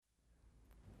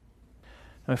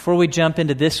Before we jump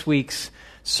into this week's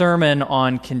sermon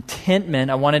on contentment,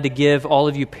 I wanted to give all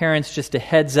of you parents just a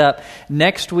heads up.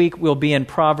 Next week we'll be in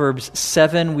Proverbs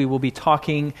 7. We will be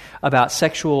talking about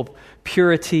sexual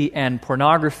purity and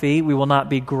pornography. We will not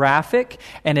be graphic,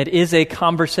 and it is a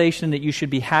conversation that you should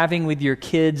be having with your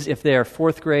kids if they are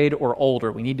fourth grade or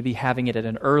older. We need to be having it at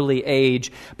an early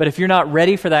age. But if you're not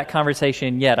ready for that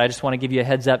conversation yet, I just want to give you a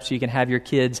heads up so you can have your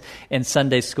kids in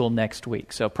Sunday school next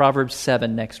week. So Proverbs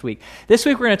 7 next week. This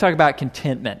week we're going to talk about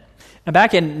contentment. Now,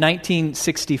 back in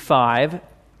 1965,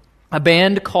 a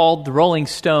band called the Rolling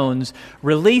Stones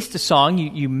released a song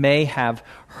you may have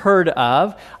heard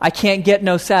of. I Can't Get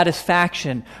No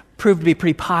Satisfaction proved to be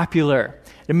pretty popular.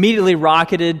 It immediately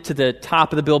rocketed to the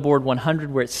top of the Billboard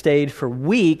 100 where it stayed for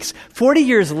weeks. 40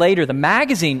 years later, the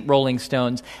magazine Rolling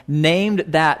Stones named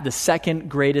that the second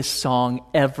greatest song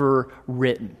ever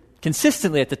written.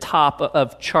 Consistently at the top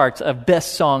of charts of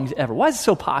best songs ever. Why is it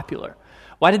so popular?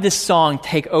 Why did this song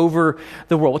take over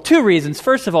the world? Well, two reasons.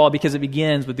 First of all, because it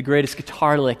begins with the greatest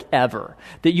guitar lick ever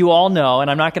that you all know, and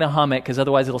I'm not going to hum it because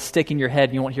otherwise it'll stick in your head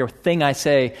and you won't hear a thing I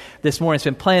say this morning. It's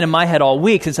been playing in my head all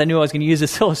week since I knew I was going to use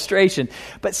this illustration.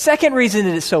 But second reason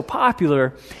that it's so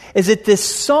popular is that this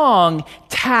song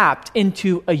tapped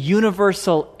into a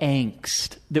universal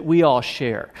angst that we all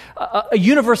share, a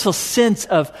universal sense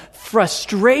of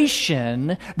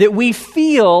frustration that we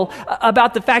feel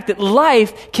about the fact that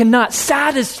life cannot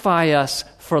satisfy us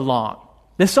for long.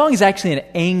 This song is actually an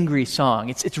angry song.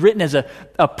 It's written as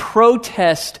a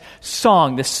protest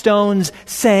song. The Stones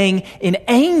sang in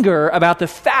anger about the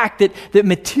fact that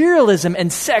materialism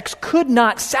and sex could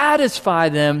not satisfy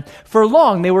them for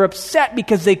long. They were upset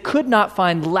because they could not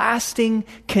find lasting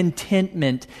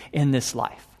contentment in this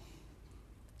life.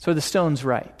 So are the Stones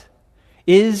right?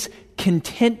 Is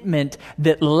contentment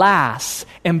that lasts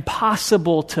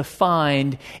impossible to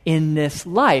find in this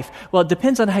life? Well, it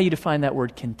depends on how you define that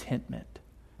word contentment.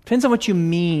 Depends on what you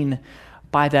mean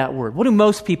by that word. What do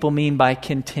most people mean by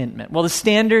contentment? Well, the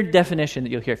standard definition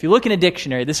that you'll hear, if you look in a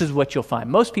dictionary, this is what you'll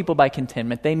find. Most people by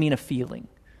contentment, they mean a feeling,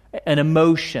 an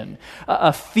emotion,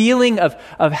 a feeling of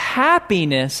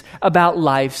happiness about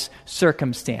life's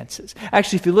circumstances.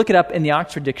 Actually, if you look it up in the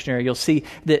Oxford Dictionary, you'll see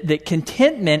that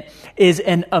contentment is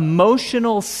an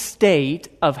emotional state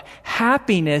of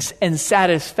happiness and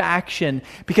satisfaction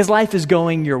because life is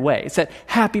going your way. It's that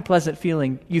happy, pleasant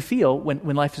feeling you feel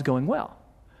when life is going well.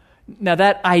 Now,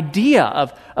 that idea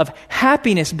of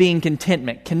happiness being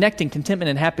contentment, connecting contentment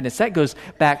and happiness, that goes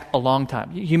back a long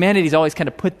time. Humanity's always kind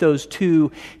of put those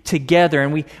two together,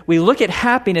 and we look at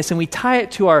happiness and we tie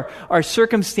it to our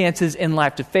circumstances in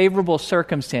life, to favorable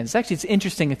circumstances. Actually, it's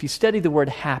interesting, if you study the word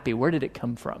happy, where did it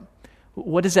come from?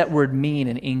 What does that word mean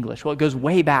in English? Well, it goes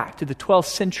way back to the 12th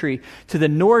century, to the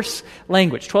Norse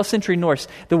language, 12th century Norse.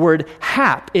 The word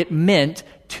hap, it meant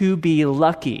to be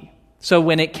lucky. So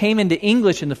when it came into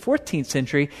English in the 14th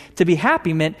century, to be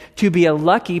happy meant to be a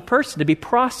lucky person, to be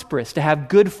prosperous, to have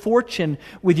good fortune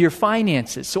with your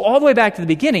finances. So all the way back to the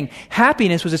beginning,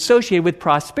 happiness was associated with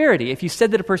prosperity. If you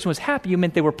said that a person was happy, you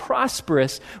meant they were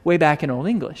prosperous way back in Old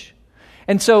English.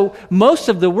 And so most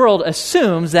of the world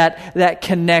assumes that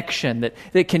connection,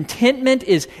 that contentment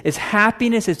is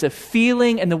happiness, it's a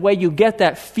feeling, and the way you get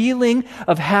that feeling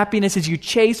of happiness is you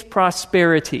chase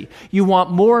prosperity. You want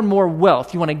more and more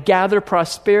wealth. You want to gather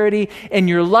prosperity in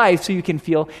your life so you can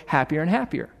feel happier and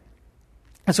happier.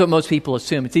 That's what most people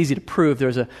assume. It's easy to prove. There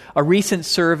was a recent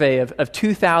survey of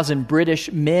 2,000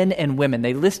 British men and women.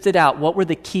 They listed out what were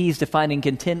the keys to finding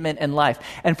contentment in life.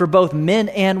 And for both men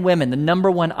and women, the number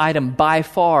one item by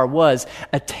far was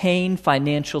attain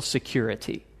financial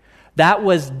security. That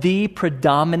was the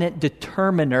predominant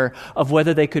determiner of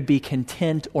whether they could be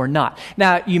content or not.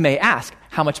 Now, you may ask,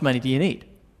 how much money do you need?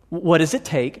 What does it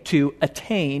take to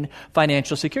attain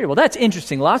financial security? Well, that's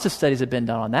interesting. Lots of studies have been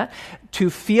done on that. To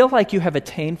feel like you have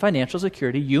attained financial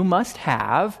security, you must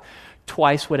have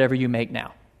twice whatever you make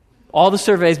now. All the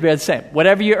surveys bear the same.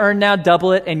 Whatever you earn now,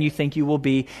 double it, and you think you will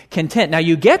be content. Now,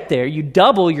 you get there, you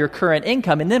double your current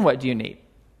income, and then what do you need?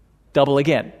 Double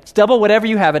again. It's double whatever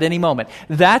you have at any moment.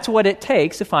 That's what it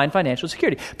takes to find financial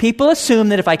security. People assume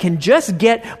that if I can just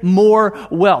get more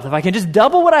wealth, if I can just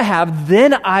double what I have,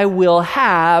 then I will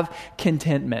have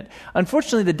contentment.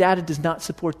 Unfortunately, the data does not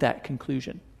support that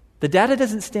conclusion. The data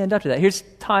doesn't stand up to that. Here's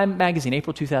Time magazine,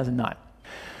 April 2009.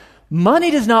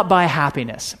 Money does not buy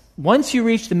happiness. Once you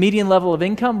reach the median level of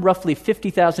income, roughly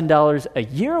 $50,000 a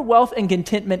year, wealth and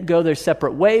contentment go their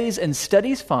separate ways, and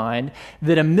studies find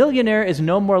that a millionaire is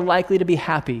no more likely to be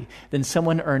happy than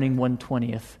someone earning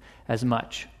 1/20th as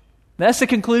much. That's the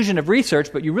conclusion of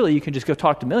research, but you can just go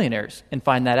talk to millionaires and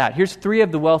find that out. Here's 3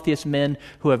 of the wealthiest men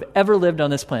who have ever lived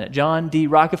on this planet. John D.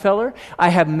 Rockefeller: I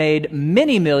have made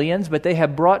many millions, but they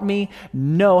have brought me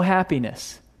no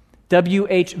happiness.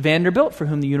 W.H. Vanderbilt, for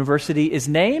whom the university is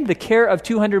named: the care of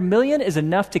 200 million is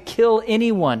enough to kill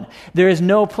anyone. There is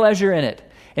no pleasure in it.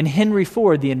 And Henry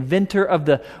Ford, the inventor of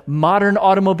the modern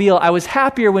automobile: I was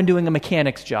happier when doing a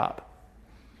mechanic's job.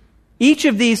 Each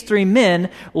of these 3 men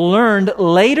learned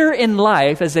later in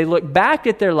life, as they look back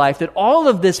at their life, that all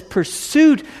of this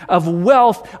pursuit of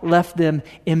wealth left them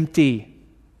empty.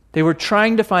 They were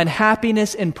trying to find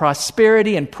happiness in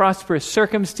prosperity and prosperous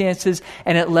circumstances,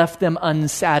 and it left them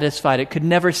unsatisfied. It could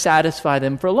never satisfy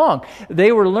them for long.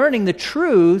 They were learning the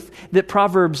truth that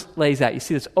Proverbs lays out. You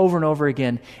see this over and over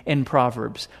again in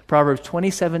Proverbs. Proverbs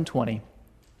 27:20.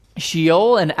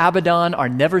 Sheol and Abaddon are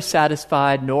never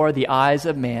satisfied, nor the eyes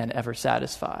of man ever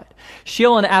satisfied.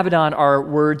 Sheol and Abaddon are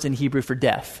words in Hebrew for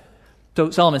death.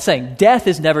 So Solomon's saying, death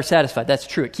is never satisfied. That's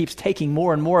true. It keeps taking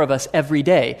more and more of us every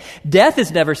day. Death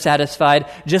is never satisfied,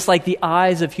 just like the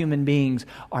eyes of human beings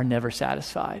are never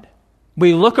satisfied.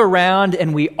 We look around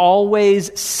and we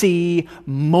always see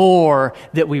more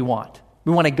that we want.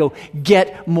 We want to go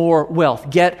get more wealth,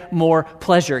 get more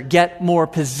pleasure, get more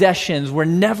possessions. We're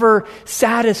never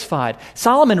satisfied.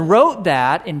 Solomon wrote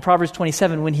that in Proverbs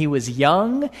 27 when he was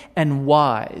young and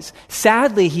wise.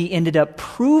 Sadly, he ended up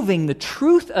proving the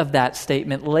truth of that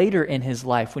statement later in his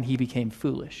life when he became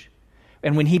foolish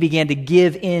and when he began to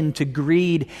give in to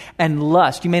greed and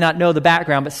lust. You may not know the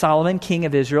background, but Solomon, king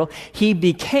of Israel, he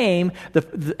became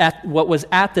what was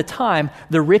at the time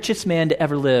the richest man to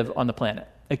ever live on the planet.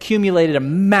 Accumulated a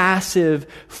massive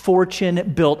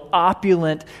fortune, built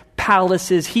opulent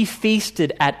palaces. He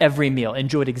feasted at every meal,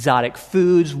 enjoyed exotic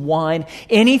foods, wine,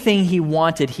 anything he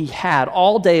wanted, he had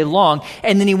all day long.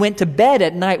 And then he went to bed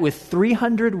at night with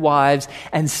 300 wives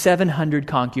and 700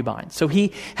 concubines. So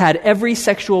he had every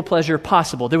sexual pleasure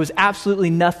possible. There was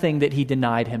absolutely nothing that he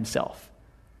denied himself.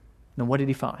 Now, what did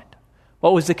he find?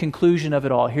 What was the conclusion of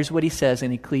it all? Here's what he says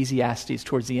in Ecclesiastes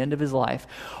towards the end of his life.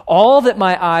 All that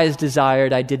my eyes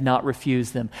desired, I did not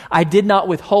refuse them. I did not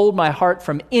withhold my heart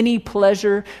from any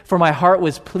pleasure, for my heart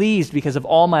was pleased because of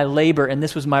all my labor, and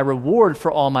this was my reward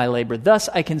for all my labor. Thus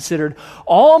I considered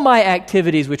all my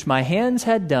activities which my hands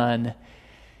had done,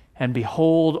 and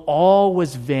behold, all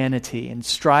was vanity and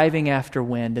striving after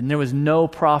wind, and there was no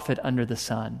profit under the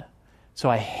sun. So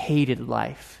I hated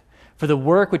life. For the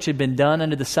work which had been done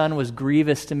under the sun was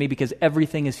grievous to me, because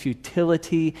everything is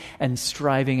futility and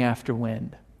striving after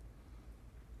wind.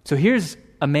 So here's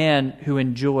a man who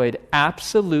enjoyed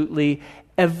absolutely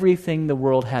everything the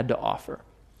world had to offer.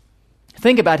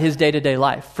 Think about his day-to-day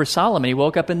life. For Solomon, he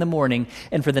woke up in the morning,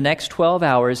 and for the next 12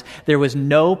 hours, there was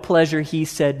no pleasure he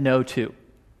said no to.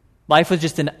 Life was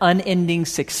just an unending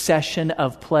succession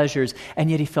of pleasures, and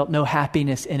yet he felt no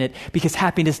happiness in it, because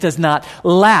happiness does not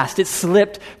last. It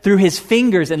slipped through his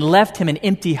fingers and left him an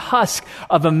empty husk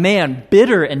of a man,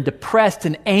 bitter and depressed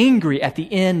and angry at the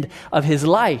end of his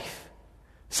life.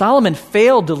 Solomon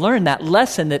failed to learn that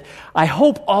lesson that I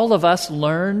hope all of us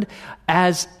learned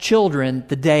as children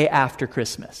the day after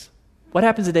Christmas. What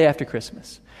happens the day after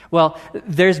Christmas? Well,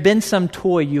 there's been some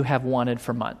toy you have wanted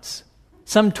for months.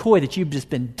 Some toy that you've just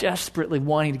been desperately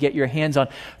wanting to get your hands on.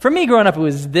 For me, growing up, it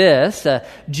was this,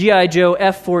 G.I. Joe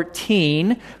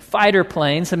F-14 fighter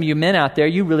plane. Some of you men out there,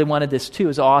 you really wanted this too. It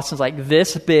was awesome. It was like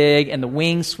this big, and the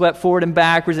wings swept forward and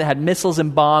backwards. It had missiles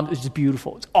and bombs. It was just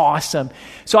beautiful. It's awesome.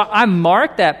 So I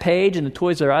marked that page in the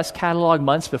Toys R Us catalog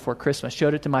months before Christmas.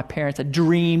 Showed it to my parents. I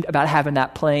dreamed about having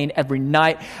that plane every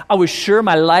night. I was sure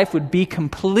my life would be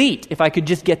complete if I could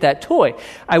just get that toy.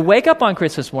 I wake up on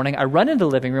Christmas morning. I run into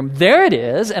the living room. There it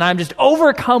is, and I'm just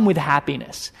overcome with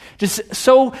happiness. Just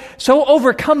so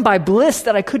overcome by bliss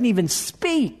that I couldn't even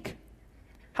speak.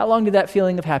 How long did that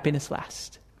feeling of happiness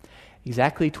last?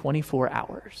 Exactly 24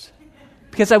 hours.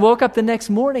 Because I woke up the next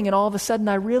morning and all of a sudden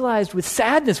I realized with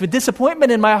sadness, with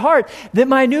disappointment in my heart, that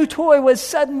my new toy was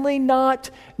suddenly not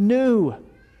new.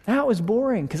 That was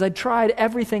boring because I'd tried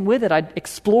everything with it. I'd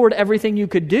explored everything you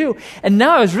could do. And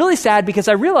now I was really sad because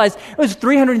I realized it was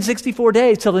 364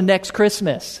 days till the next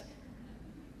Christmas.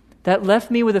 That left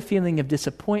me with a feeling of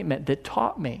disappointment that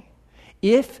taught me,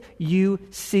 if you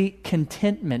seek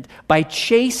contentment by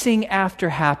chasing after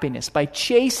happiness, by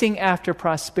chasing after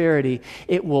prosperity,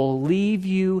 it will leave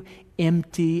you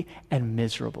empty and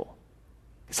miserable.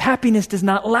 Because happiness does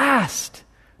not last.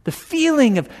 The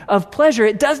feeling of pleasure,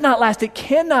 it does not last. It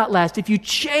cannot last. If you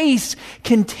chase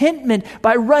contentment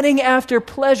by running after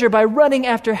pleasure, by running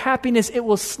after happiness, it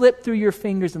will slip through your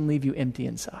fingers and leave you empty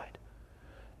inside.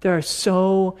 There are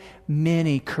so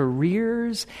many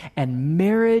careers and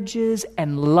marriages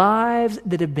and lives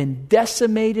that have been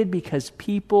decimated because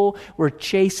people were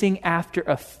chasing after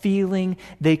a feeling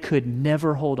they could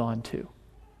never hold on to.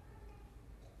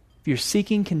 If you're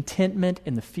seeking contentment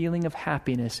in the feeling of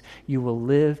happiness, you will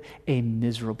live a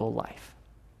miserable life.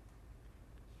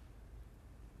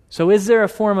 So is there a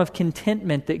form of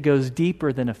contentment that goes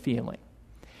deeper than a feeling?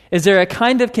 Is there a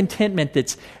kind of contentment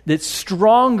that's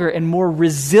stronger and more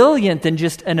resilient than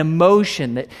just an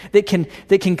emotion that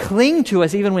can cling to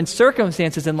us even when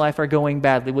circumstances in life are going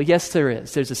badly? Well, yes, there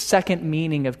is. There's a second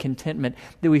meaning of contentment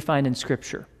that we find in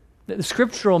Scripture. The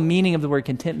scriptural meaning of the word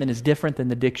contentment is different than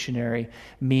the dictionary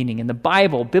meaning. In the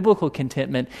Bible, biblical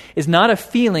contentment is not a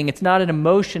feeling, it's not an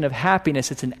emotion of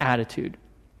happiness, it's an attitude.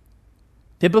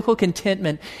 Biblical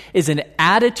contentment is an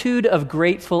attitude of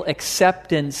grateful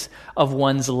acceptance of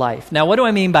one's life. Now, what do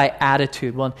I mean by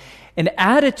attitude? Well, an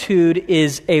attitude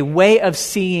is a way of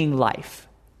seeing life.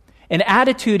 An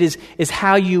attitude is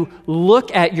how you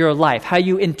look at your life, how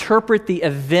you interpret the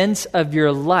events of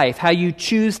your life, how you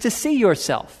choose to see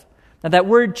yourself. Now, that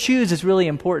word choose is really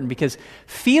important because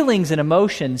feelings and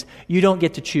emotions, you don't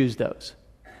get to choose those.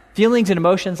 Feelings and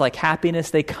emotions like happiness,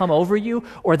 they come over you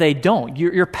or they don't.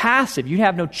 You're passive. You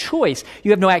have no choice.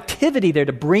 You have no activity there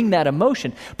to bring that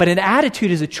emotion. But an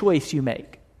attitude is a choice you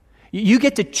make. You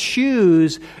get to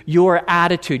choose your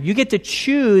attitude. You get to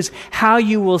choose how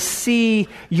you will see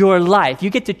your life. You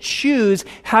get to choose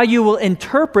how you will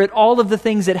interpret all of the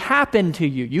things that happen to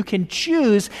you. You can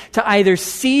choose to either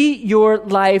see your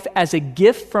life as a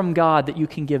gift from God that you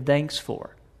can give thanks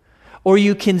for, or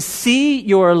you can see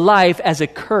your life as a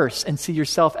curse and see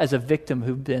yourself as a victim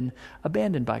who've been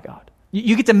abandoned by God.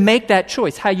 You get to make that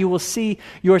choice, how you will see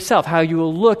yourself, how you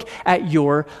will look at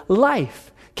your life.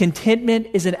 Contentment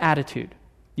is an attitude.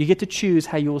 You get to choose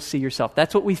how you will see yourself.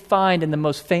 That's what we find in the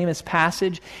most famous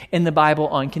passage in the Bible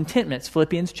on contentment. It's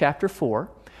Philippians chapter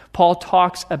 4. Paul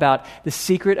talks about the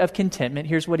secret of contentment.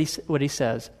 Here's what he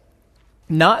says.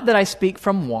 Not that I speak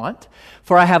from want,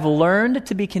 for I have learned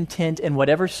to be content in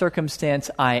whatever circumstance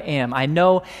I am. I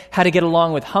know how to get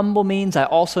along with humble means. I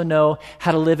also know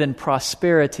how to live in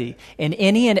prosperity. In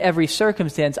any and every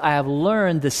circumstance, I have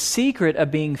learned the secret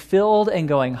of being filled and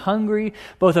going hungry,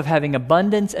 both of having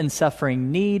abundance and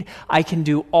suffering need. I can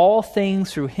do all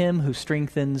things through him who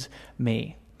strengthens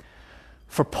me.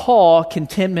 For Paul,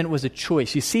 contentment was a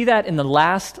choice. You see that in the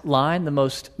last line, the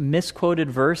most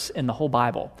misquoted verse in the whole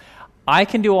Bible. I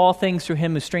can do all things through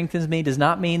him who strengthens me does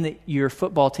not mean that your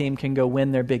football team can go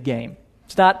win their big game.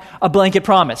 It's not a blanket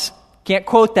promise. Can't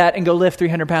quote that and go lift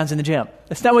 300 pounds in the gym.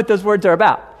 That's not what those words are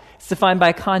about. It's defined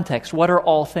by context. What are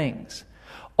all things?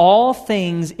 All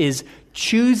things is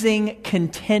choosing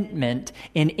contentment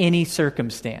in any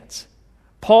circumstance.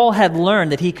 Paul had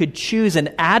learned that he could choose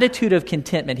an attitude of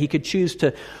contentment. He could choose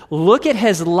to look at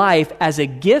his life as a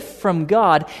gift from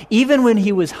God, even when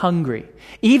he was hungry,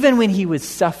 even when he was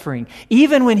suffering,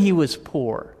 even when he was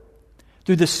poor.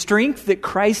 Through the strength that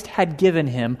Christ had given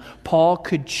him, Paul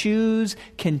could choose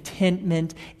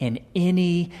contentment in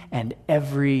any and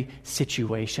every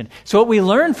situation. So what we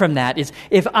learn from that is,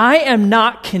 if I am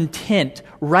not content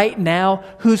right now,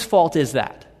 whose fault is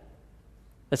that?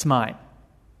 That's mine.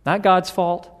 Not God's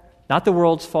fault, not the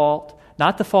world's fault,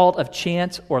 not the fault of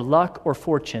chance or luck or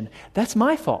fortune. That's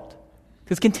my fault.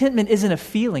 Because contentment isn't a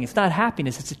feeling, it's not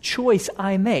happiness, it's a choice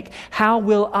I make. How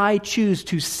will I choose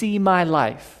to see my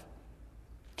life?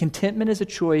 Contentment is a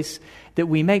choice that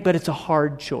we make, but it's a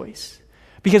hard choice.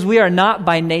 Because we are not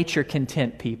by nature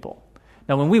content people.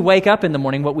 Now, when we wake up in the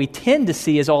morning, what we tend to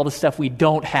see is all the stuff we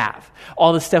don't have,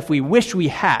 all the stuff we wish we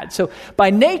had. So by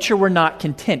nature, we're not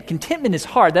content. Contentment is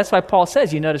hard. That's why Paul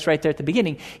says, you notice right there at the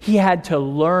beginning, he had to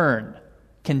learn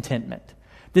contentment.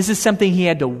 This is something he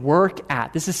had to work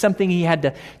at. This is something he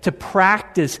had to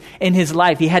practice in his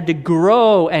life. He had to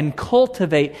grow and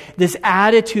cultivate this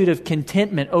attitude of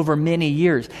contentment over many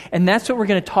years. And that's what we're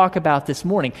going to talk about this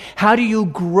morning. How do you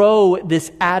grow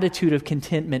this attitude of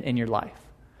contentment in your life?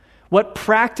 What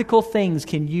practical things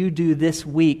can you do this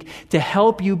week to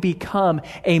help you become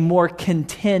a more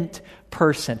content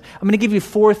person? I'm going to give you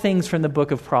 4 things from the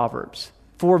book of Proverbs.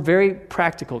 4 very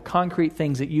practical, concrete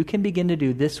things that you can begin to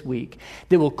do this week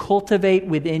that will cultivate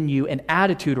within you an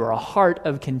attitude or a heart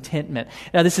of contentment.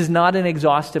 Now, this is not an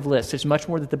exhaustive list. There's much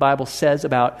more that the Bible says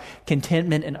about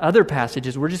contentment in other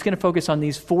passages. We're just going to focus on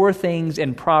these 4 things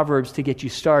in Proverbs to get you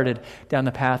started down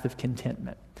the path of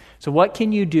contentment. So what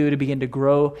can you do to begin to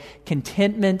grow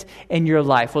contentment in your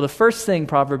life? Well, the first thing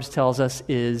Proverbs tells us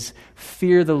is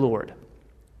fear the Lord.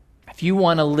 If you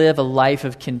want to live a life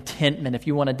of contentment, if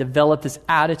you want to develop this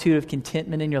attitude of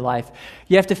contentment in your life,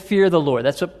 you have to fear the Lord.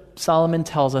 That's what Solomon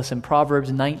tells us in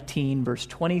Proverbs 19, verse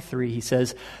 23. He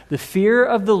says, "The fear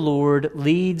of the Lord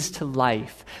leads to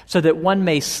life, so that one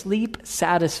may sleep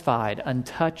satisfied,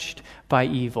 untouched by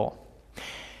evil."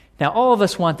 Now, all of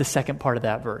us want the second part of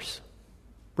that verse,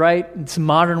 right? It's a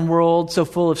modern world so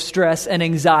full of stress and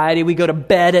anxiety. We go to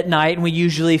bed at night and we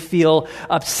usually feel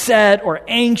upset or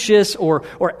anxious or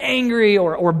angry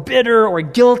or bitter or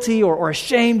guilty or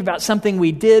ashamed about something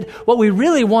we did. What we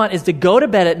really want is to go to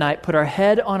bed at night, put our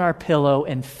head on our pillow,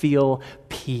 and feel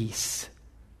peace.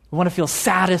 We want to feel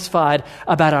satisfied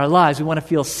about our lives. We want to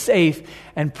feel safe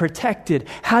and protected.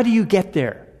 How do you get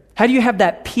there? How do you have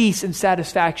that peace and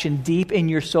satisfaction deep in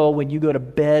your soul when you go to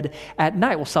bed at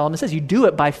night? Well, Solomon says you do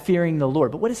it by fearing the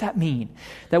Lord. But what does that mean?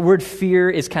 That word fear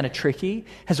is kind of tricky,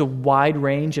 has a wide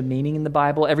range of meaning in the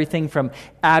Bible, everything from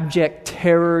abject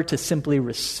terror to simply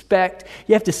respect.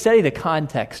 You have to study the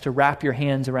context to wrap your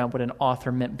hands around what an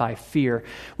author meant by fear.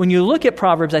 When you look at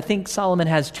Proverbs, I think Solomon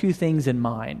has two things in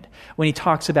mind when he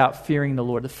talks about fearing the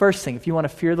Lord. The first thing, if you want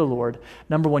to fear the Lord,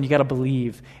 number one, you got to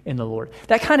believe in the Lord.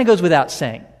 That kind of goes without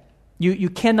saying.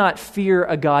 You cannot fear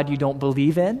a God you don't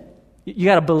believe in. You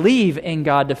got to believe in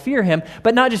God to fear him,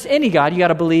 but not just any God. You got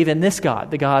to believe in this God,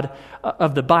 the God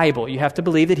of the Bible. You have to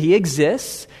believe that he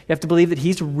exists. You have to believe that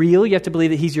he's real. You have to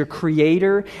believe that he's your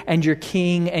creator and your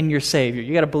king and your savior.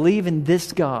 You got to believe in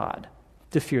this God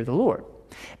to fear the Lord.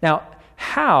 Now,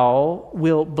 how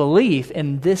will belief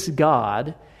in this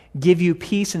God give you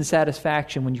peace and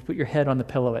satisfaction when you put your head on the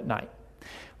pillow at night?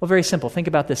 Well, very simple. Think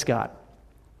about this God.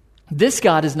 This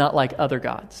God is not like other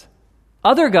gods.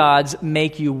 Other gods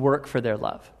make you work for their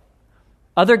love.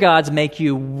 Other gods make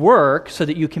you work so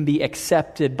that you can be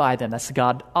accepted by them. That's the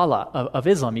God Allah of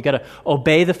Islam. You got to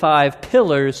obey the 5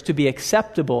 pillars to be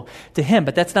acceptable to him.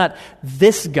 But that's not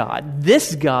this God.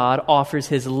 This God offers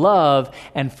his love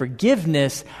and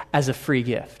forgiveness as a free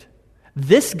gift.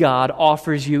 This God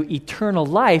offers you eternal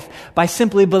life by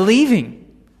simply believing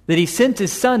that he sent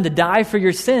his son to die for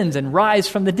your sins and rise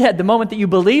from the dead. The moment that you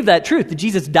believe that truth, that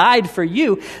Jesus died for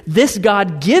you, this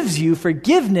God gives you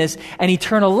forgiveness and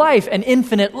eternal life and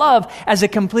infinite love as a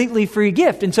completely free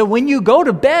gift. And so when you go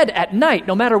to bed at night,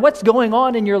 no matter what's going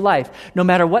on in your life, no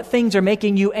matter what things are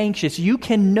making you anxious, you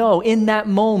can know in that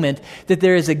moment that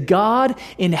there is a God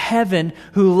in heaven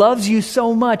who loves you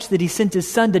so much that he sent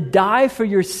his son to die for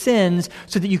your sins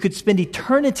so that you could spend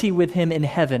eternity with him in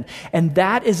heaven. And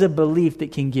that is a belief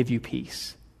that can give you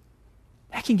peace.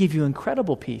 That can give you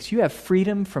incredible peace. You have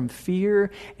freedom from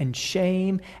fear and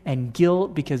shame and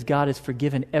guilt because God has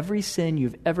forgiven every sin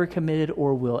you've ever committed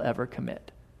or will ever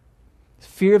commit.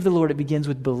 Fear of the Lord, it begins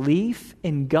with belief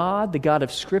in God, the God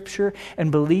of Scripture,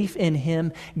 and belief in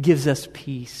him gives us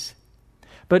peace.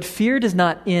 But fear does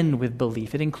not end with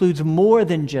belief. It includes more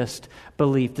than just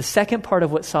belief. The second part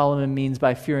of what Solomon means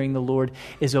by fearing the Lord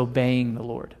is obeying the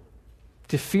Lord.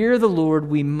 To fear the Lord,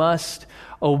 we must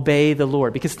obey the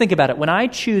Lord. Because think about it. When I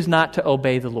choose not to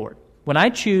obey the Lord, when I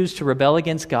choose to rebel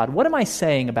against God, what am I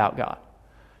saying about God?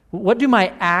 What do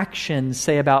my actions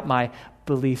say about my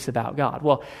beliefs about God?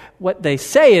 Well, what they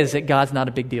say is that God's not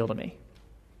a big deal to me.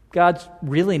 God's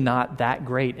really not that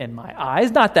great in my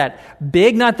eyes, not that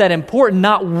big, not that important,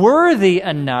 not worthy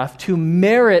enough to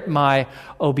merit my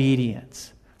obedience.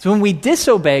 So when we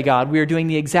disobey God, we are doing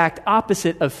the exact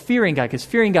opposite of fearing God, because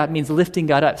fearing God means lifting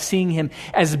God up, seeing him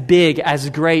as big,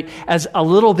 as great, as a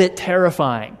little bit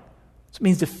terrifying. So it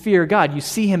means to fear God. You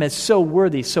see him as so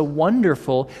worthy, so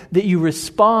wonderful, that you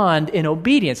respond in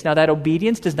obedience. Now that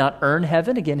obedience does not earn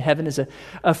heaven. Again, heaven is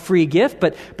a free gift,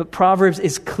 but Proverbs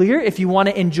is clear. If you want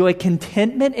to enjoy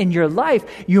contentment in your life,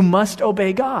 you must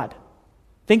obey God.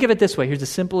 Think of it this way. Here's a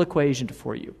simple equation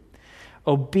for you.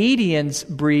 Obedience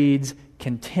breeds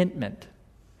contentment.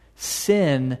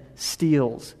 Sin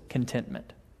steals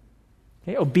contentment.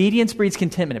 Okay? Obedience breeds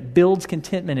contentment. It builds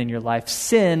contentment in your life.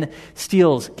 Sin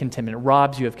steals contentment. It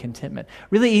robs you of contentment.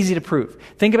 Really easy to prove.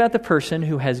 Think about the person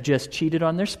who has just cheated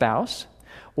on their spouse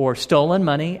or stolen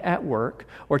money at work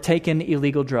or taken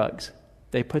illegal drugs.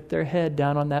 They put their head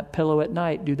down on that pillow at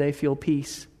night. Do they feel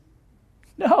peace?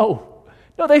 No.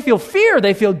 No, they feel fear,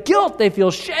 they feel guilt, they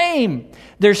feel shame.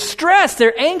 They're stressed,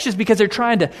 they're anxious because they're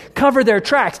trying to cover their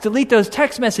tracks, delete those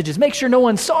text messages, make sure no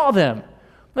one saw them.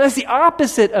 Well, that's the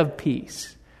opposite of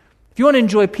peace. If you want to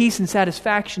enjoy peace and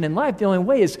satisfaction in life, the only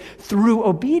way is through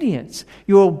obedience.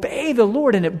 You obey the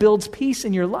Lord and it builds peace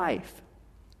in your life.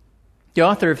 The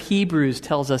author of Hebrews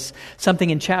tells us something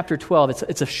in chapter 12.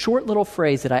 It's a short little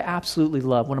phrase that I absolutely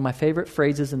love, one of my favorite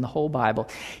phrases in the whole Bible.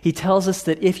 He tells us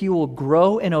that if you will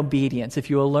grow in obedience, if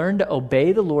you will learn to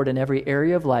obey the Lord in every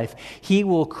area of life, He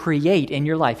will create in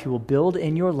your life, He will build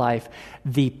in your life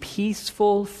the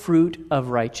peaceful fruit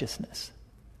of righteousness.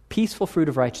 Peaceful fruit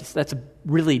of righteousness. That's a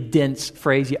really dense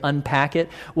phrase. You unpack it.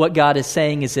 What God is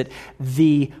saying is that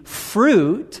the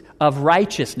fruit of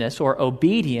righteousness or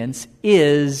obedience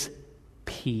is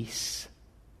peace.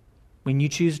 When you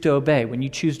choose to obey, when you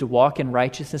choose to walk in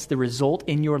righteousness, the result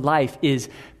in your life is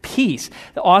peace.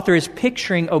 The author is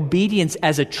picturing obedience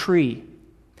as a tree.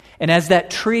 And as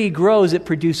that tree grows, it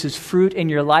produces fruit in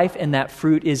your life, and that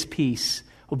fruit is peace.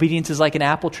 Obedience is like an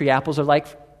apple tree. Apples are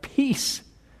like peace.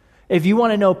 If you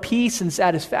want to know peace and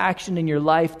satisfaction in your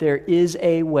life, there is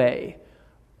a way.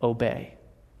 Obey.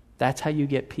 That's how you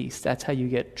get peace. That's how you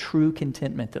get true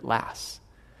contentment that lasts.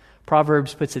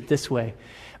 Proverbs puts it this way: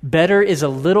 better is a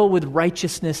little with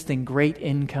righteousness than great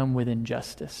income with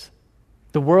injustice.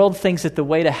 The world thinks that the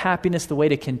way to happiness, the way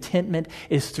to contentment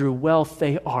is through wealth.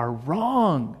 They are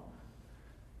wrong.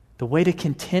 The way to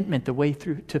contentment, the way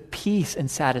through to peace and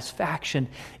satisfaction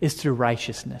is through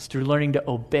righteousness, through learning to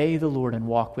obey the Lord and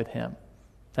walk with Him.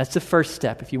 That's the first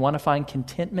step. If you want to find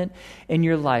contentment in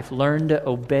your life, learn to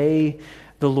obey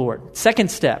the Lord.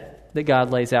 Second step that God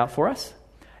lays out for us: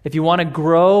 if you want to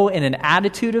grow in an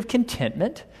attitude of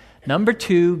contentment, number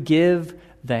 2, give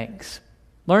thanks.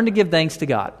 Learn to give thanks to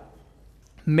God.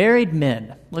 Married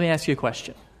men, let me ask you a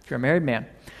question. If you're a married man,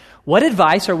 what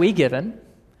advice are we given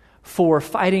for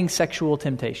fighting sexual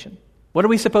temptation? What are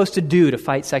we supposed to do to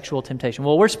fight sexual temptation?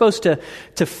 Well, we're supposed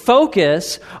to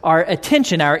focus our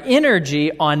attention, our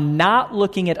energy on not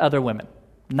looking at other women,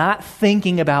 not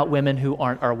thinking about women who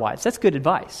aren't our wives. That's good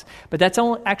advice. But that's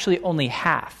actually only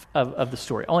half of the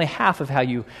story, only half of how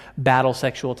you battle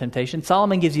sexual temptation.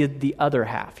 Solomon gives you the other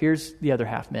half. Here's the other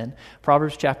half, men.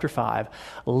 Proverbs chapter 5.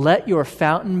 Let your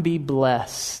fountain be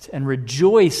blessed and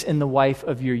rejoice in the wife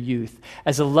of your youth.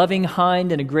 As a loving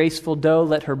hind and a graceful doe,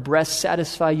 let her breast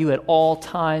satisfy you at all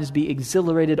times. Be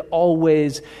exhilarated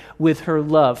always with her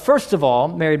love. First of all,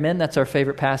 married men, that's our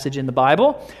favorite passage in the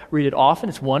Bible. Read it often.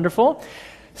 It's wonderful.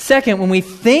 Second, when we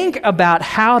think about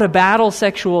how to battle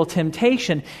sexual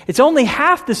temptation, it's only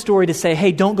half the story to say,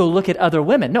 hey, don't go look at other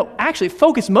women. No, actually,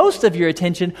 focus most of your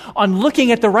attention on looking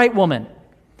at the right woman.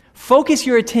 Focus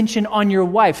your attention on your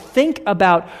wife. Think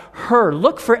about her.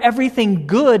 Look for everything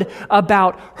good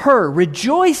about her.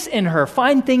 Rejoice in her.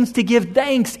 Find things to give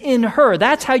thanks in her.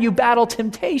 That's how you battle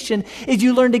temptation, is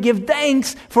you learn to give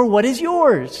thanks for what is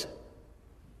yours.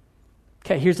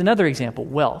 Okay, here's another example: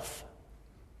 wealth.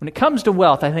 When it comes to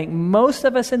wealth, I think most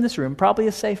of us in this room, probably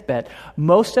a safe bet,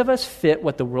 most of us fit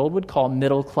what the world would call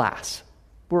middle class.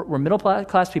 We're middle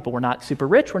class people. We're not super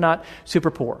rich. We're not super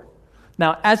poor.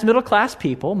 Now, as middle class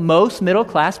people, most middle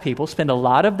class people spend a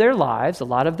lot of their lives, a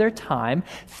lot of their time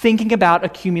thinking about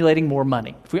accumulating more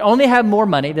money. If we only have more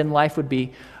money, then life would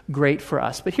be great for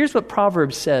us. But here's what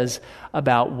Proverbs says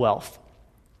about wealth.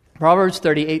 Proverbs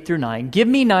 38-9, give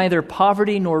me neither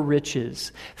poverty nor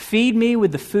riches. Feed me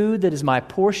with the food that is my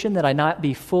portion, that I not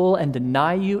be full and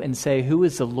deny you and say, who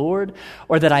is the Lord?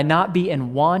 Or that I not be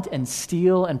in want and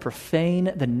steal and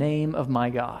profane the name of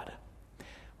my God.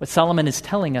 What Solomon is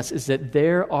telling us is that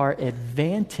there are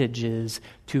advantages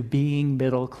to being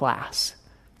middle class.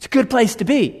 It's a good place to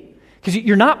be. Because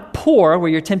you're not poor where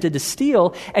you're tempted to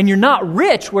steal, and you're not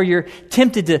rich where you're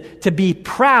tempted to be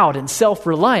proud and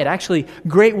self-reliant. Actually,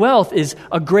 great wealth is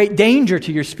a great danger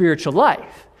to your spiritual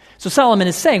life. So Solomon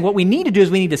is saying what we need to do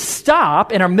is we need to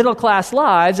stop in our middle-class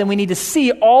lives, and we need to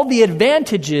see all the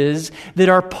advantages that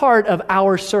are part of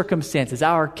our circumstances,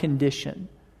 our condition.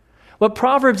 What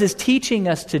Proverbs is teaching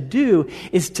us to do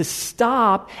is to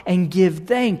stop and give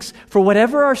thanks for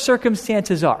whatever our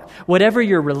circumstances are, whatever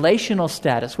your relational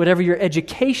status, whatever your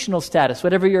educational status,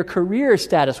 whatever your career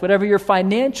status, whatever your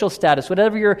financial status,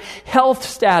 whatever your health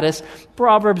status.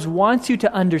 Proverbs wants you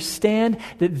to understand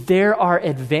that there are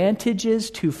advantages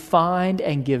to find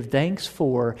and give thanks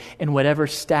for in whatever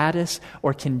status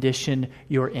or condition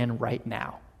you're in right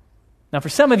now. Now, for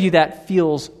some of you, that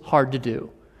feels hard to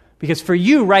do. Because for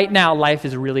you right now, life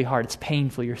is really hard. It's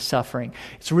painful. You're suffering.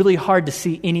 It's really hard to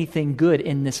see anything good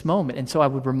in this moment. And so I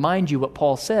would remind you what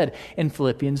Paul said in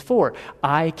Philippians 4.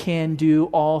 I can do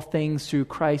all things through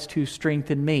Christ who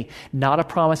strengthened me. Not a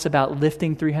promise about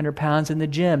lifting 300 pounds in the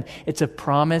gym. It's a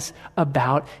promise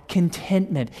about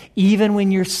contentment. Even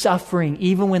when you're suffering,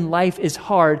 even when life is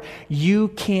hard, you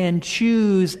can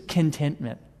choose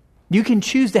contentment. You can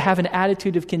choose to have an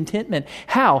attitude of contentment.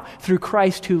 How? Through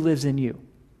Christ who lives in you.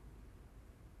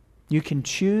 You can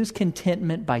choose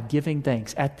contentment by giving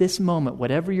thanks. At this moment,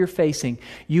 whatever you're facing,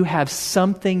 you have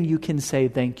something you can say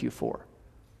thank you for.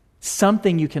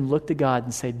 Something you can look to God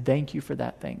and say, thank you for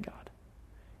that thing, God.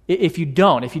 If you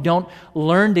don't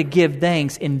learn to give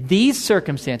thanks in these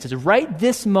circumstances, right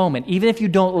this moment, even if you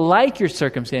don't like your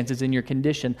circumstances and your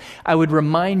condition, I would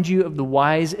remind you of the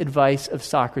wise advice of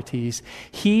Socrates.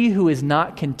 He who is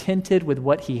not contented with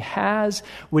what he has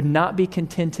would not be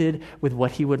contented with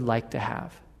what he would like to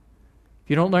have. If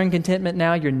you don't learn contentment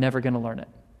now, you're never going to learn it.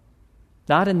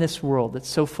 Not in this world that's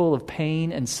so full of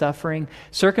pain and suffering.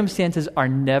 Circumstances are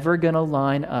never going to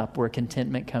line up where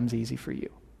contentment comes easy for you.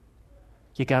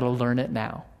 You got to learn it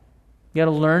now. You got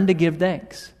to learn to give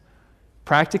thanks.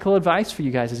 Practical advice for you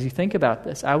guys as you think about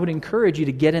this. I would encourage you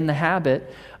to get in the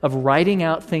habit of writing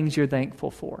out things you're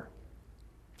thankful for.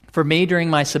 For me, during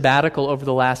my sabbatical over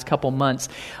the last couple months,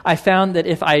 I found that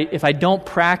if I don't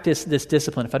practice this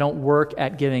discipline, if I don't work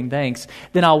at giving thanks,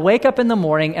 then I'll wake up in the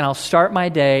morning and I'll start my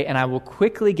day and I will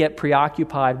quickly get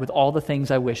preoccupied with all the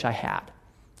things I wish I had.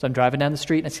 So I'm driving down the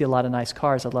street and I see a lot of nice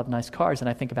cars. I love nice cars, and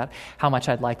I think about how much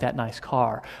I'd like that nice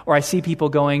car. Or I see people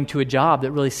going to a job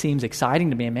that really seems exciting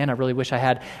to me, and man, I really wish I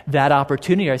had that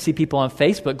opportunity. Or I see people on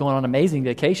Facebook going on amazing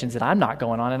vacations that I'm not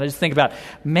going on, and I just think about,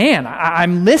 man,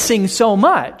 I'm missing so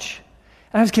much.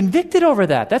 And I was convicted over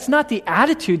that. That's not the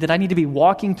attitude that I need to be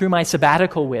walking through my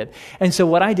sabbatical with. And so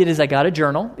what I did is I got a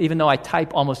journal, even though I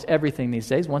type almost everything these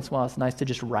days. Once in a while, it's nice to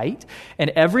just write. And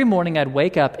every morning I'd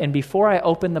wake up, and before I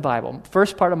open the Bible,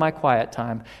 first part of my quiet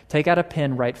time, take out a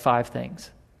pen, write 5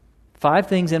 things. 5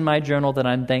 things in my journal that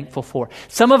I'm thankful for.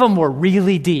 Some of them were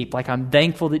really deep, like I'm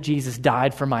thankful that Jesus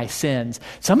died for my sins.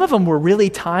 Some of them were really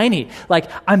tiny, like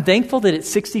I'm thankful that it's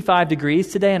 65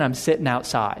 degrees today and I'm sitting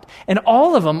outside. And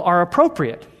all of them are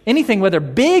appropriate. Anything, whether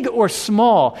big or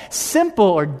small, simple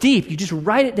or deep, you just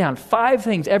write it down. 5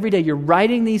 things every day. You're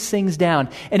writing these things down,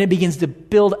 and it begins to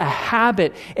build a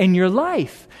habit in your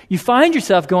life. You find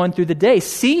yourself going through the day,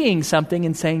 seeing something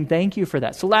and saying thank you for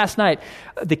that. So last night,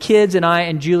 the kids and I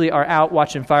and Julie are out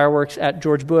watching fireworks at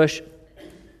George Bush.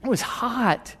 It was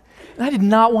hot. And I did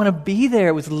not want to be there.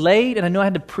 It was late, and I know I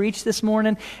had to preach this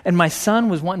morning, and my son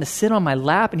was wanting to sit on my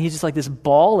lap, and he's just like this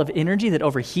ball of energy that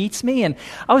overheats me, and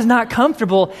I was not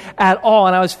comfortable at all,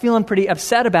 and I was feeling pretty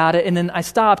upset about it, and then I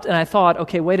stopped, and I thought,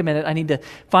 okay, wait a minute, I need to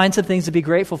find some things to be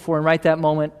grateful for, and right that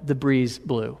moment, the breeze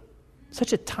blew.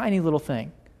 Such a tiny little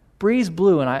thing. Breeze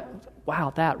blew, and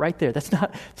wow, that right there,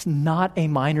 it's not a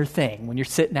minor thing when you're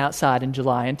sitting outside in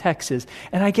July in Texas.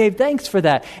 And I gave thanks for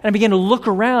that. And I began to look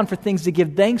around for things to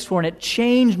give thanks for, and it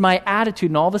changed my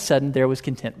attitude, and all of a sudden there was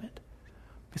contentment.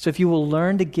 So if you will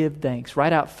learn to give thanks,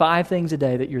 write out 5 things a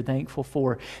day that you're thankful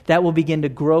for, that will begin to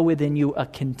grow within you a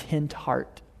content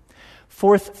heart.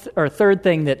 Third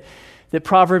thing that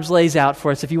Proverbs lays out for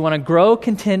us, if you want to grow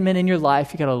contentment in your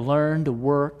life, you got to learn to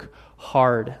work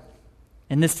hard.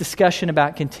 In this discussion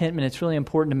about contentment, it's really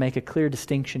important to make a clear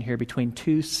distinction here between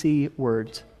 2 C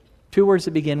words. 2 words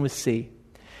that begin with C.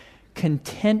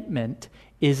 Contentment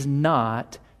is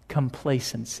not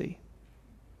complacency.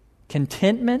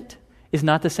 Contentment is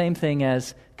not the same thing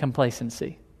as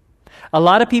complacency. A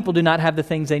lot of people do not have the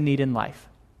things they need in life.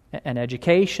 An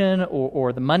education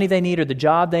or the money they need or the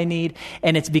job they need,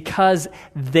 and it's because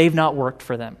they've not worked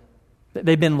for them.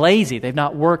 They've been lazy. They've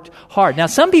not worked hard. Now,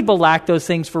 some people lack those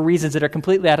things for reasons that are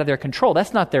completely out of their control.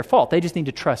 That's not their fault. They just need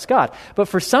to trust God. But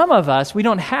for some of us, we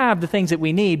don't have the things that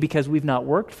we need because we've not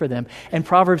worked for them. And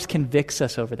Proverbs convicts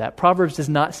us over that. Proverbs does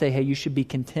not say, hey, you should be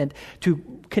content to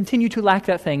continue to lack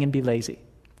that thing and be lazy.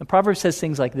 The Proverbs says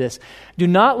things like this: do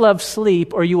not love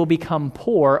sleep or you will become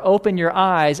poor. Open your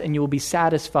eyes and you will be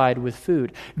satisfied with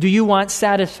food. Do you want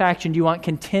satisfaction? Do you want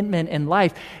contentment in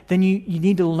life? Then you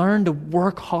need to learn to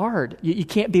work hard. You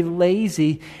can't be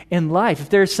lazy in life.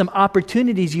 If there's some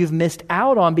opportunities you've missed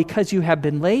out on because you have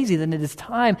been lazy, then it is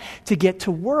time to get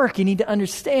to work. You need to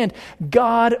understand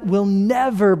God will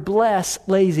never bless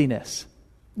laziness.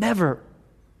 Never.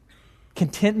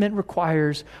 Contentment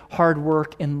requires hard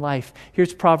work in life.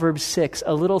 Here's Proverbs 6.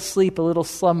 A little sleep, a little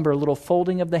slumber, a little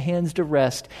folding of the hands to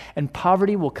rest, and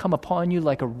poverty will come upon you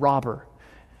like a robber,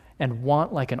 and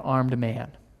want like an armed man.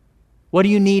 What do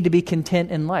you need to be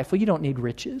content in life? Well, you don't need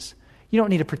riches. You don't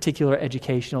need a particular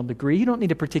educational degree. You don't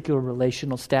need a particular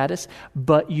relational status,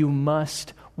 but you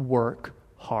must work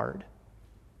hard.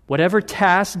 Whatever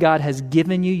task God has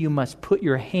given you, you must put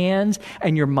your hands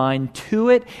and your mind to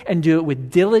it and do it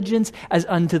with diligence as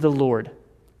unto the Lord.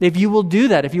 If you will do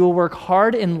that, if you will work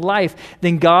hard in life,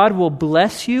 then God will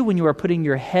bless you when you are putting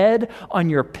your head on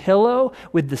your pillow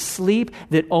with the sleep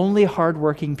that only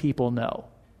hardworking people know.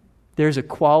 There's a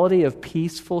quality of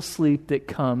peaceful sleep that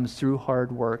comes through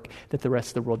hard work that the rest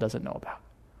of the world doesn't know about.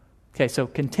 Okay, so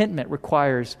contentment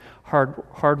requires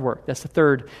hard work. That's the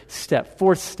third step.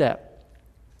 Fourth step.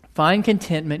 Find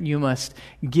contentment, you must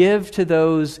give to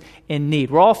those in need.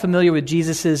 We're all familiar with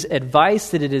Jesus' advice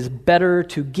that it is better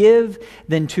to give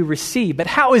than to receive. But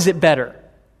how is it better?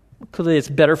 Clearly, it's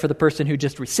better for the person who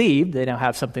just received. They now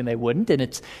have something they wouldn't. And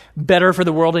it's better for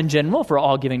the world in general, for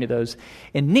all giving to those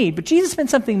in need. But Jesus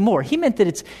meant something more. He meant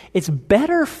that it's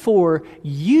better for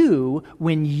you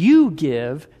when you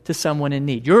give to someone in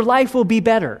need. Your life will be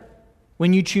better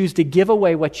when you choose to give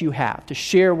away what you have, to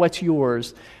share what's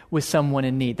yours with someone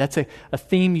in need. That's a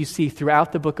theme you see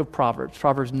throughout the book of Proverbs.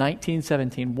 Proverbs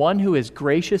 19:17. One who is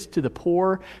gracious to a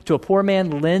poor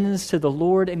man lends to the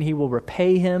Lord, and he will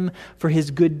repay him for his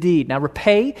good deed. Now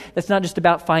repay, that's not just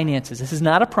about finances. This is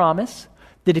not a promise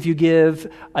that if you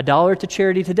give $1 to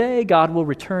charity today, God will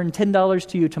return $10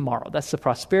 to you tomorrow. That's the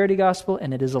prosperity gospel,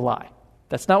 and it is a lie.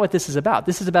 That's not what this is about.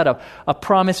 This is about a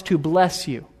promise to bless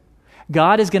you.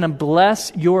 God is going to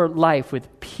bless your life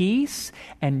with peace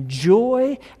and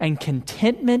joy and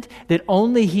contentment that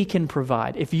only He can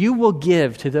provide. If you will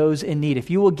give to those in need, if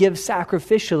you will give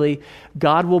sacrificially,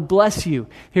 God will bless you.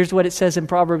 Here's what it says in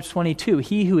Proverbs 22.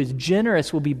 He who is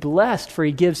generous will be blessed, for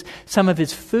he gives some of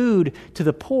his food to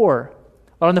the poor.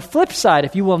 But on the flip side,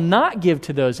 if you will not give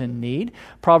to those in need,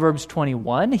 Proverbs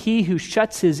 21, he who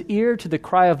shuts his ear to the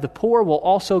cry of the poor will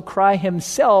also cry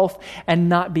himself and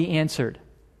not be answered.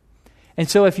 And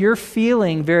so if you're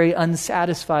feeling very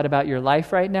unsatisfied about your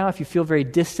life right now, if you feel very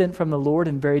distant from the Lord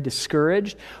and very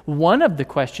discouraged, one of the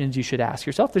questions you should ask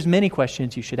yourself, there's many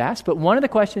questions you should ask, but one of the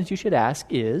questions you should ask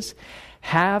is,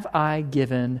 have I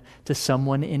given to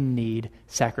someone in need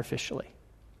sacrificially?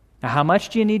 Now, how much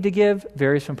do you need to give?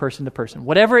 Varies from person to person.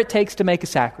 Whatever it takes to make a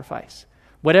sacrifice,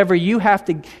 whatever you have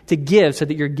to give so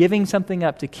that you're giving something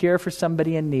up to care for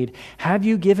somebody in need, have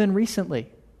you given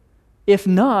recently? If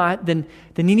not, then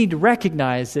you need to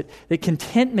recognize that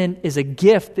contentment is a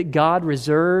gift that God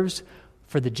reserves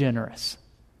for the generous.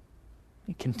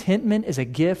 Contentment is a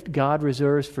gift God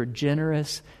reserves for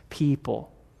generous people.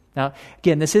 Now,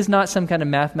 again, this is not some kind of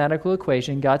mathematical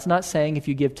equation. God's not saying if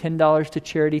you give $10 to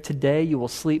charity today, you will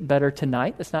sleep better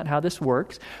tonight. That's not how this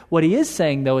works. What He is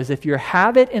saying, though, is if your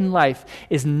habit in life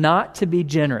is not to be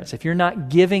generous, if you're not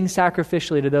giving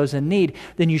sacrificially to those in need,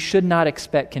 then you should not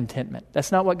expect contentment.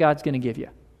 That's not what God's going to give you.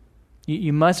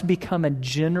 You must become a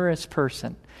generous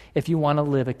person if you want to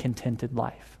live a contented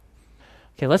life.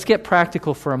 Okay, let's get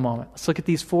practical for a moment. Let's look at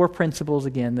these 4 principles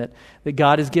again that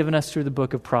God has given us through the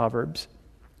book of Proverbs.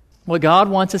 What God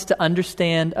wants us to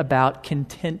understand about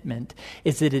contentment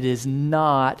is that it is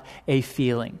not a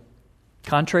feeling.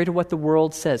 Contrary to what the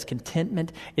world says,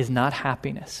 contentment is not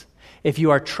happiness. If you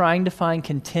are trying to find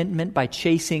contentment by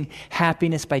chasing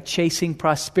happiness, by chasing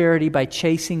prosperity, by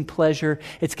chasing pleasure,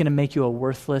 it's going to make you a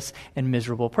worthless and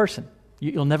miserable person.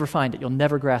 You'll never find it. You'll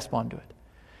never grasp onto it.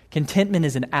 Contentment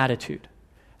is an attitude.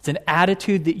 It's an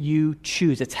attitude that you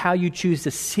choose. It's how you choose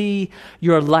to see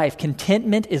your life.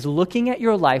 Contentment is looking at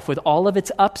your life with all of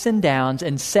its ups and downs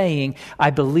and saying,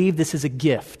 I believe this is a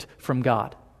gift from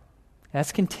God.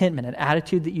 That's contentment, an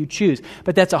attitude that you choose.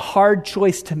 But that's a hard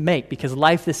choice to make because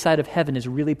life this side of heaven is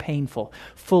really painful,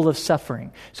 full of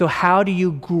suffering. So how do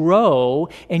you grow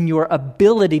in your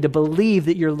ability to believe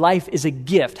that your life is a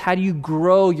gift? How do you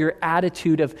grow your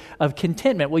attitude of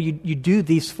contentment? Well, you do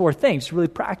these 4 things really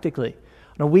practically.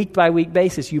 On a week-by-week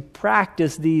basis, you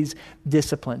practice these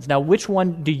disciplines. Now, which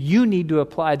one do you need to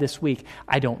apply this week?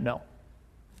 I don't know.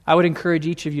 I would encourage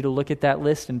each of you to look at that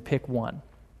list and pick one.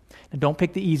 And don't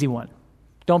pick the easy one.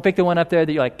 Don't pick the one up there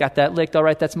that you're like, got that licked, all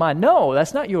right, that's mine. No,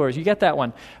 that's not yours. You got that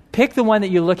one. Pick the one that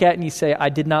you look at and you say, I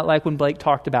did not like when Blake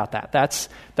talked about that. That's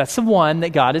the one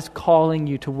that God is calling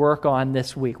you to work on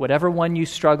this week. Whatever one you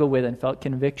struggle with and felt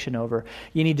conviction over,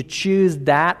 you need to choose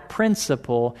that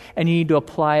principle and you need to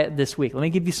apply it this week. Let me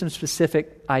give you some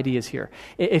specific ideas here.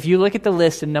 If you look at the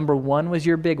list and number 1 was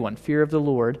your big one, fear of the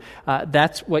Lord,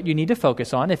 that's what you need to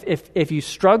focus on. If you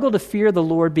struggle to fear the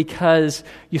Lord because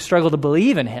you struggle to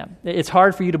believe in Him, it's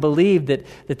hard for you to believe that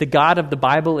the God of the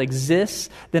Bible exists,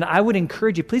 then I would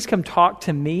encourage you, please come talk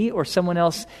to me or someone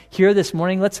else here this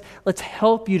morning. Let's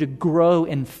help you to grow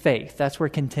in faith. That's where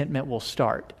contentment will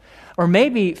start. Or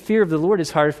maybe fear of the Lord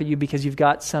is hard for you because you've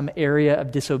got some area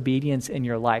of disobedience in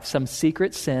your life, some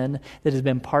secret sin that has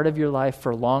been part of your life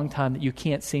for a long time that you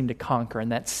can't seem to conquer,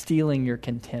 and that's stealing your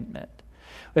contentment.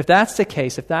 If that's the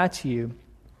case, if that's you,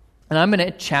 and I'm going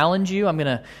to challenge you, I'm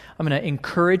going to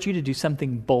encourage you to do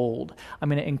something bold. I'm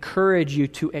going to encourage you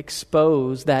to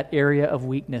expose that area of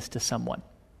weakness to someone.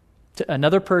 To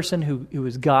another person who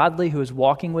is godly, who is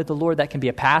walking with the Lord. That can be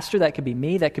a pastor, that could be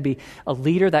me, that could be a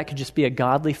leader, that could just be a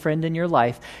godly friend in your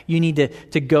life. You need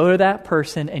to go to that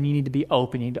person and you need to be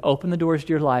open. You need to open the doors to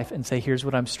your life and say, here's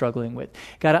what I'm struggling with.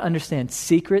 Got to understand,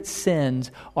 secret sins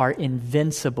are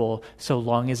invincible so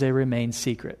long as they remain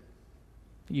secret.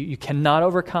 You cannot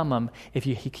overcome them if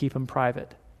you keep them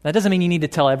private. That doesn't mean you need to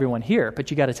tell everyone here,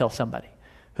 but you got to tell somebody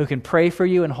who can pray for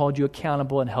you and hold you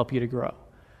accountable and help you to grow.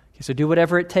 So do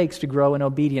whatever it takes to grow in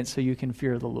obedience so you can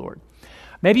fear the Lord.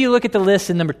 Maybe you look at the list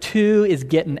and number 2 is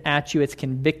getting at you. It's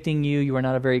convicting you. You are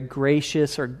not a very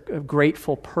gracious or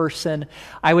grateful person.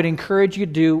 I would encourage you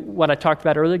to do what I talked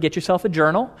about earlier. Get yourself a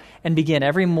journal and begin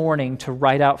every morning to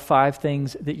write out 5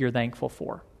 things that you're thankful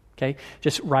for. Okay?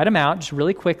 Just write them out just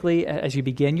really quickly as you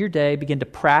begin your day. Begin to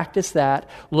practice that.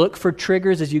 Look for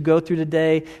triggers as you go through the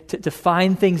day to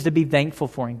find things to be thankful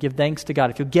for and give thanks to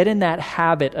God. If you'll get in that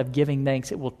habit of giving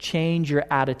thanks, it will change your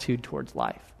attitude towards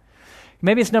life.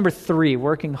 Maybe it's number 3,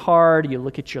 working hard. You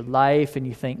look at your life and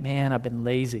you think, man, I've been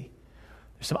lazy.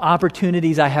 There's some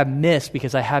opportunities I have missed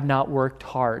because I have not worked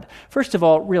hard. First of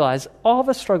all, realize all of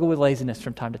us struggle with laziness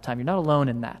from time to time. You're not alone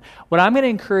in that. What I'm going to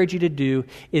encourage you to do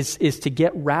is to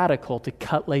get radical to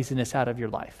cut laziness out of your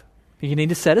life. You need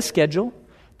to set a schedule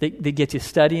that gets you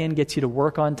studying, gets you to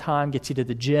work on time, gets you to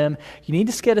the gym. You need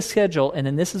to set a schedule, and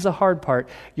then this is the hard part.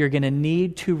 You're going to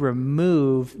need to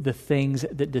remove the things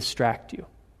that distract you.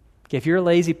 Okay, if you're a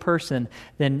lazy person,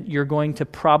 then you're going to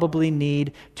probably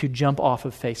need to jump off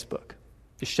of Facebook.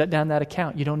 Just shut down that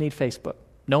account. You don't need Facebook.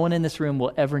 No one in this room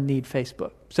will ever need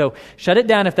Facebook. So shut it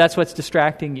down if that's what's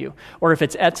distracting you. Or if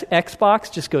it's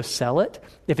Xbox, just go sell it.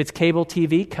 If it's cable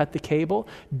TV, cut the cable.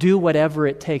 Do whatever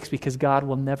it takes because God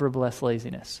will never bless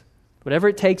laziness. Whatever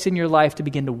it takes in your life to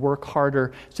begin to work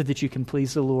harder so that you can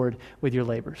please the Lord with your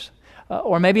labors.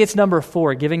 Or maybe it's number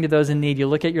 4, giving to those in need. You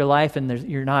look at your life and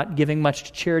you're not giving much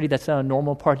to charity. That's not a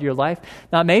normal part of your life.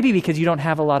 Now, maybe because you don't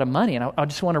have a lot of money. And I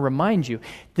just want to remind you,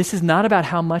 this is not about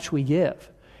how much we give.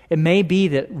 It may be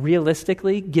that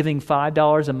realistically, giving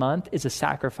 $5 a month is a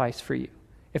sacrifice for you.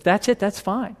 If that's it, that's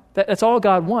fine. That's all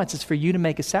God wants is for you to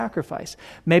make a sacrifice.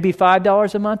 Maybe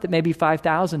 $5 a month, it may be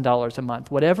 $5,000 a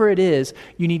month. Whatever it is,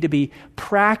 you need to be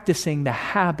practicing the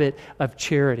habit of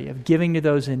charity, of giving to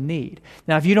those in need.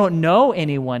 Now, if you don't know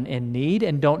anyone in need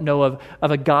and don't know of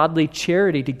a godly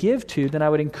charity to give to, then I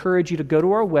would encourage you to go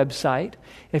to our website.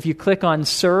 If you click on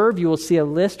Serve, you will see a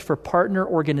list for partner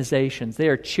organizations. They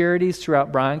are charities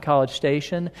throughout Bryan College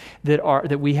Station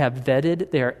that we have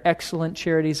vetted. They are excellent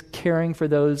charities caring for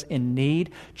those in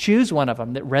need. Choose one of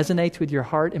them that resonates with your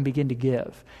heart and begin to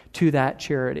give to that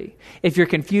charity. If you're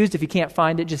confused, if you can't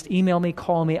find it, just email me,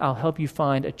 call me. I'll help you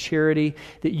find a charity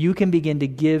that you can begin to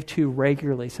give to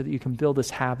regularly so that you can build this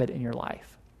habit in your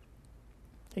life.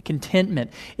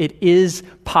 Contentment. It is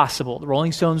possible. The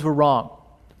Rolling Stones were wrong.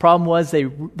 The problem was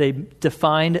they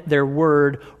defined their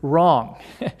word wrong.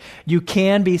 You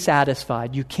can be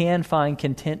satisfied. You can find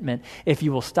contentment if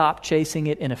you will stop chasing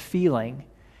it in a feeling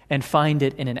and find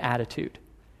it in an attitude.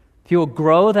 If you will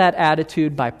grow that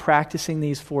attitude by practicing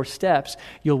these 4 steps,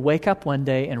 you'll wake up one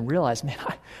day and realize, man,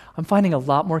 I'm finding a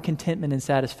lot more contentment and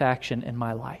satisfaction in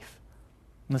my life.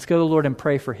 Let's go to the Lord and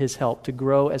pray for His help to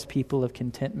grow as people of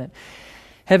contentment.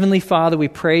 Heavenly Father, we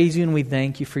praise You and we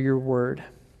thank You for Your word.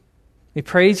 We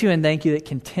praise You and thank You that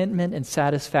contentment and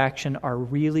satisfaction are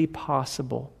really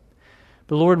possible.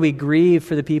 But Lord, we grieve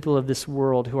for the people of this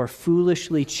world who are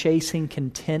foolishly chasing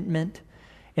contentment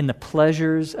in the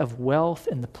pleasures of wealth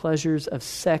and the pleasures of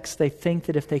sex. They think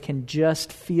that if they can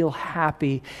just feel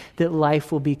happy, that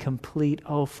life will be complete.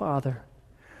 Oh, Father,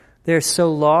 they're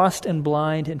so lost and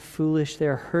blind and foolish.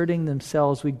 They're hurting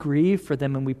themselves. We grieve for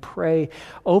them and we pray,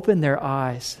 open their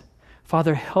eyes.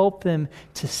 Father, help them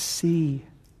to see.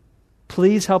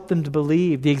 Please help them to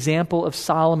believe. The example of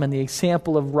Solomon, the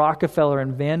example of Rockefeller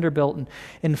and Vanderbilt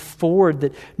and Ford,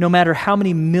 that no matter how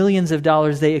many millions of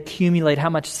dollars they accumulate, how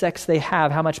much sex they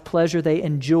have, how much pleasure they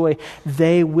enjoy,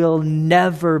 they will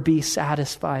never be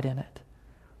satisfied in it.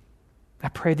 I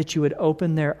pray that You would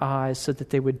open their eyes so that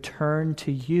they would turn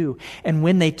to You. And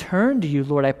when they turn to You,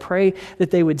 Lord, I pray that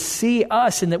they would see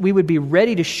us and that we would be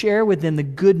ready to share with them the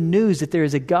good news that there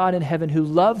is a God in heaven who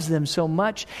loves them so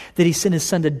much that He sent His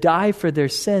Son to die for their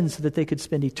sins so that they could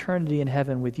spend eternity in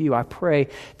heaven with You. I pray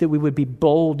that we would be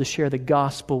bold to share the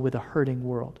gospel with a hurting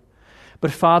world.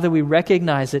 But Father, we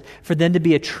recognize that for them to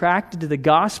be attracted to the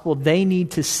gospel, they need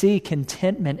to see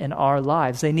contentment in our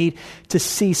lives. They need to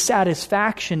see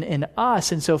satisfaction in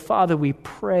us. And so, Father, we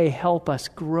pray, help us,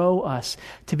 grow us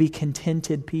to be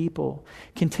contented people.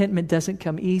 Contentment doesn't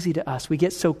come easy to us. We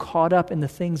get so caught up in the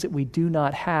things that we do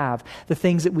not have, the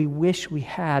things that we wish we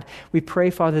had. We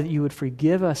pray, Father, that you would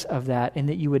forgive us of that and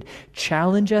that you would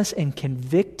challenge us and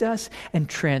convict us and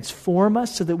transform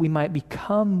us so that we might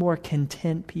become more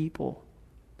content people.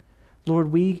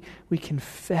 Lord, we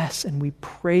confess and we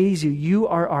praise you. You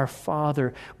are our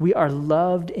Father. We are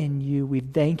loved in you. We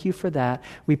thank you for that.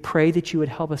 We pray that you would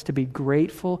help us to be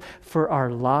grateful for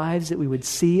our lives, that we would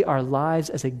see our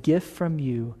lives as a gift from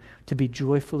you to be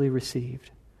joyfully received.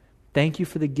 Thank you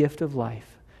for the gift of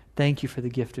life. Thank you for the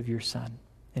gift of your Son.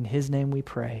 In his name we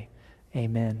pray.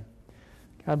 Amen.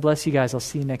 God bless you guys. I'll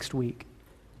see you next week.